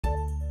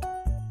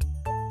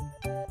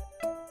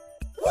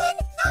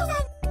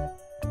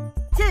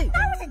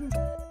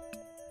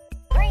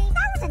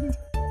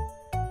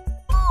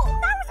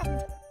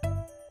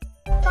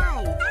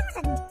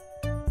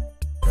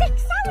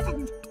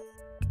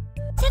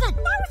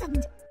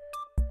9,000.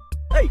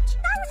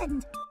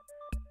 8,000.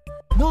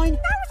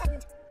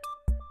 9,000.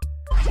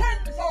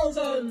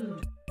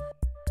 10,000.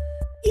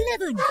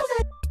 11,000.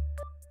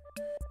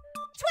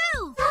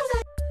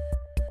 12,000.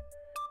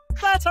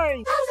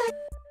 13,000.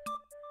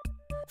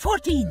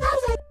 14,000.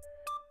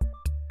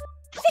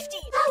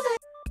 15,000.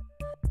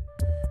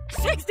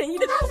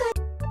 16,000.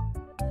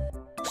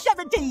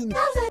 17,000.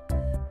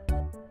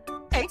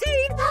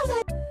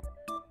 18,000.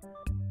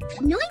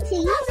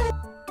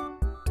 19,000.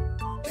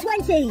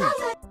 20,000.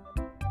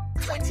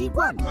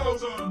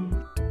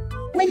 21,000.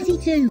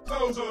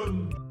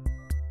 22,000.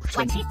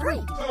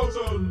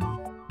 23,000.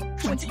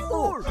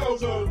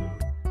 24,000.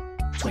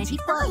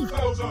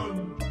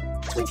 25,000.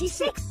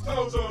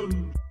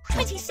 26,000.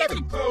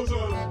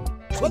 27,000.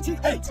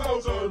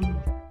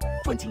 28,000.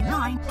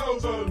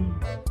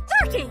 29,000.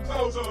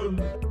 30,000.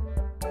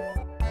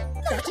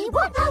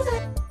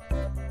 31,000.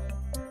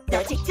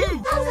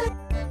 32,000.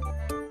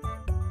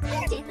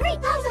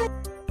 33,000.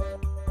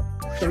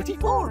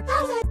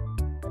 34,000.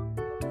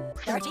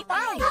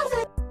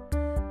 35,000.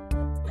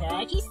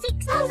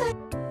 36,000.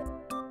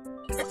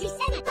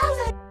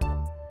 37,000.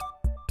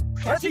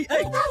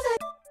 38,000.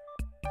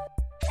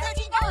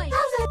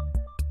 39,000.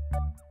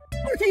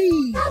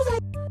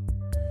 40,000.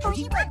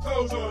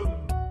 41,000.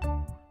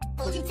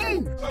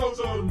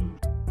 42,000.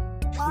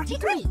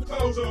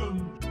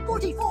 43,000.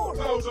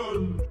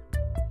 44,000.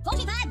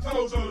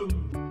 45,000.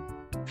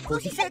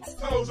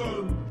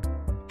 46,000.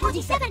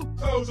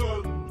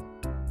 47,000.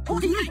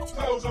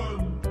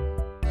 48,000.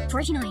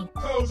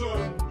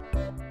 49,000.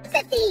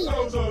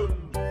 50,000.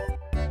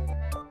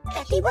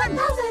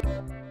 51,000.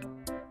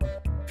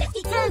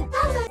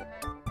 52,000.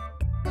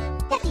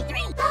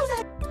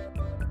 53,000.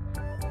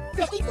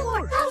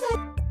 54,000.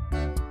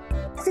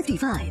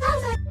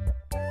 55,000.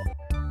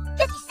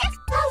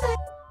 56,000.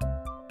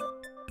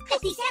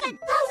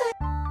 57,000.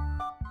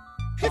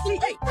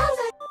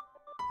 58,000.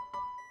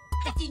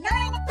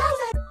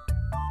 59,000.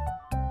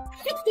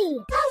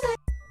 60,000.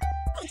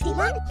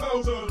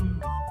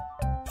 61,000.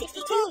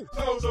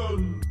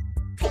 62,000.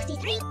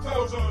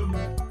 63,000.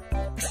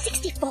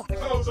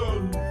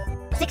 64,000.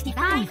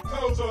 65,000.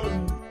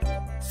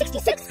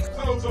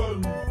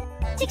 66,000.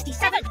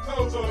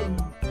 67,000.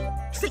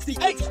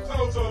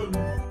 68,000.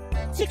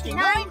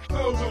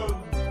 69,000.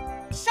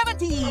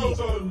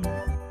 70,000.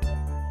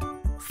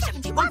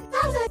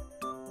 71,000.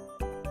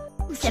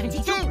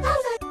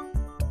 72,000.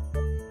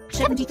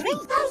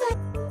 73,000.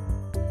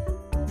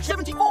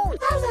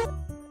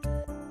 74,000.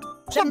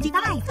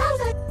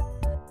 75,000.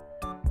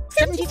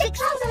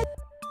 76,000.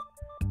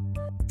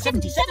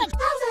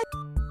 77,000.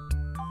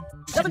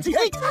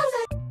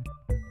 78,000.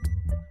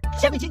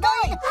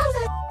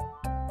 79,000.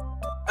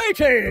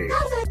 80,000.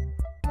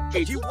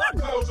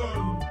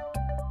 81,000.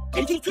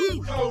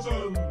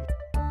 82,000.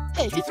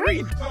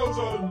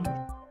 83,000.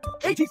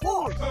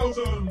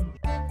 84,000.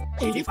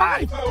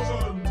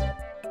 85,000.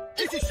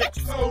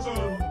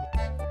 86,000.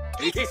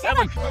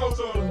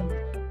 87,000.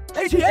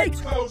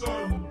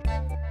 88,000.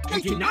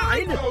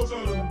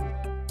 89,000.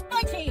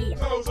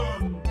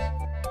 90,000.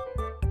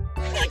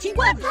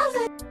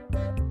 91,000.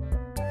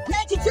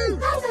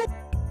 92,000.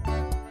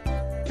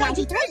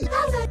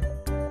 93,000.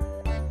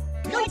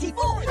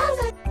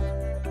 94,000.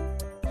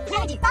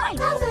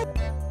 95,000.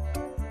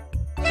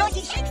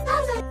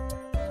 96,000.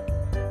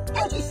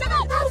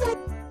 97,000.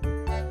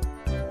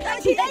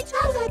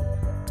 98,000.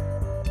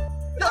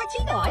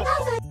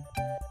 99,000.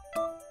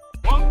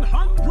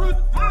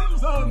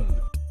 100,000.